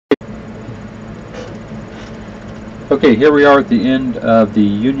Okay, here we are at the end of the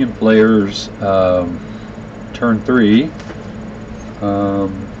Union players' turn 3.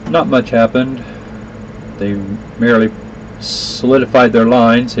 Not much happened. They merely solidified their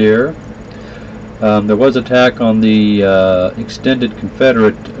lines here. There was attack on the extended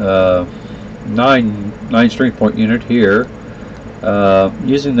Confederate 9 strength point unit here.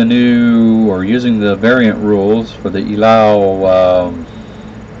 Using the variant rules for the Gl2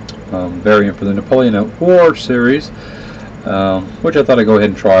 variant for the Napoleon at War series, which I thought I'd go ahead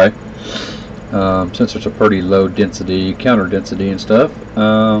and try, since there's a pretty low density, counter density and stuff.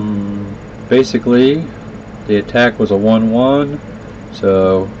 Basically, the attack was a 1-1,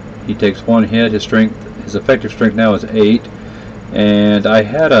 so he takes 1 hit. His effective strength now is 8, and I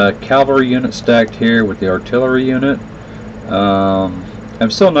had a cavalry unit stacked here with the artillery unit.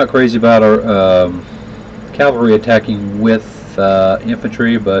 I'm still not crazy about our cavalry attacking with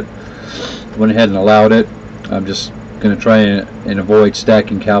infantry, but went ahead and allowed it. I'm just going to try and avoid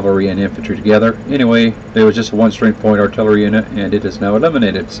stacking cavalry and infantry together. Anyway, there was just a 1 strength point artillery unit, and it is now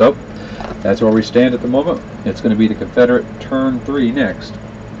eliminated. So that's where we stand at the moment. It's going to be the Confederate turn 3 next.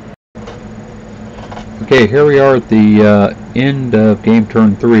 Okay, here we are at the end of game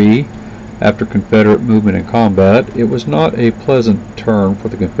turn 3 after Confederate movement and combat. It was not a pleasant turn for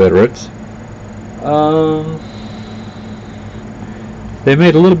the Confederates. They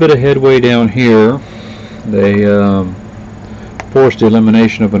made a little bit of headway down here. They forced the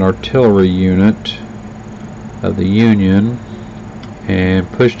elimination of an artillery unit of the Union and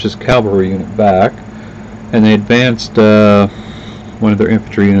pushed his cavalry unit back, and they advanced one of their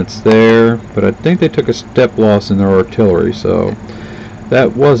infantry units there, but I think they took a step loss in their artillery, so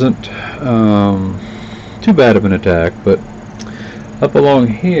that wasn't too bad of an attack. But up along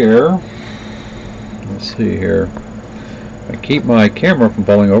here, let's see here, I keep my camera from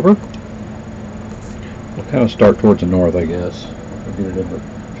falling over. We'll kind of start towards the north, I guess. I'll get it in the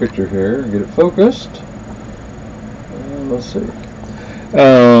picture here, get it focused. Let's see.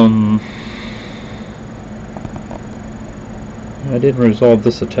 I didn't resolve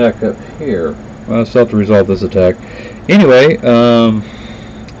this attack up here. Well, I still have to resolve this attack. Anyway,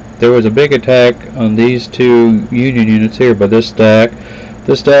 there was a big attack on these 2 Union units here by this stack.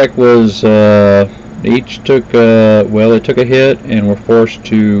 This stack was each took well, they took a hit and were forced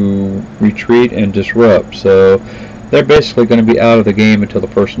to retreat and disrupt. So they're basically going to be out of the game until the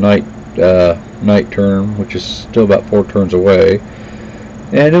first night turn, which is still about 4 turns away.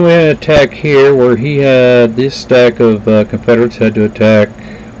 And then we had an attack here where he had this stack of Confederates had to attack,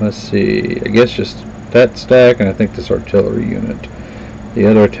 let's see, I guess just that stack, and I think this artillery unit. The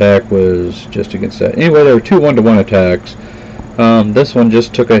other attack was just against that. Anyway, there were 2 1-to-1 attacks. This one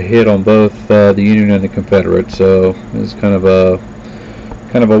just took a hit on both the Union and the Confederate, so it's kind of a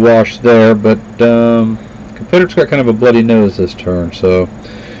wash there. But Confederates got kind of a bloody nose this turn, so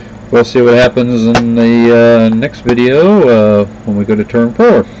we'll see what happens in the next video when we go to turn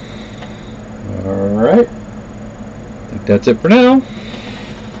 4. Alright, I think that's it for now.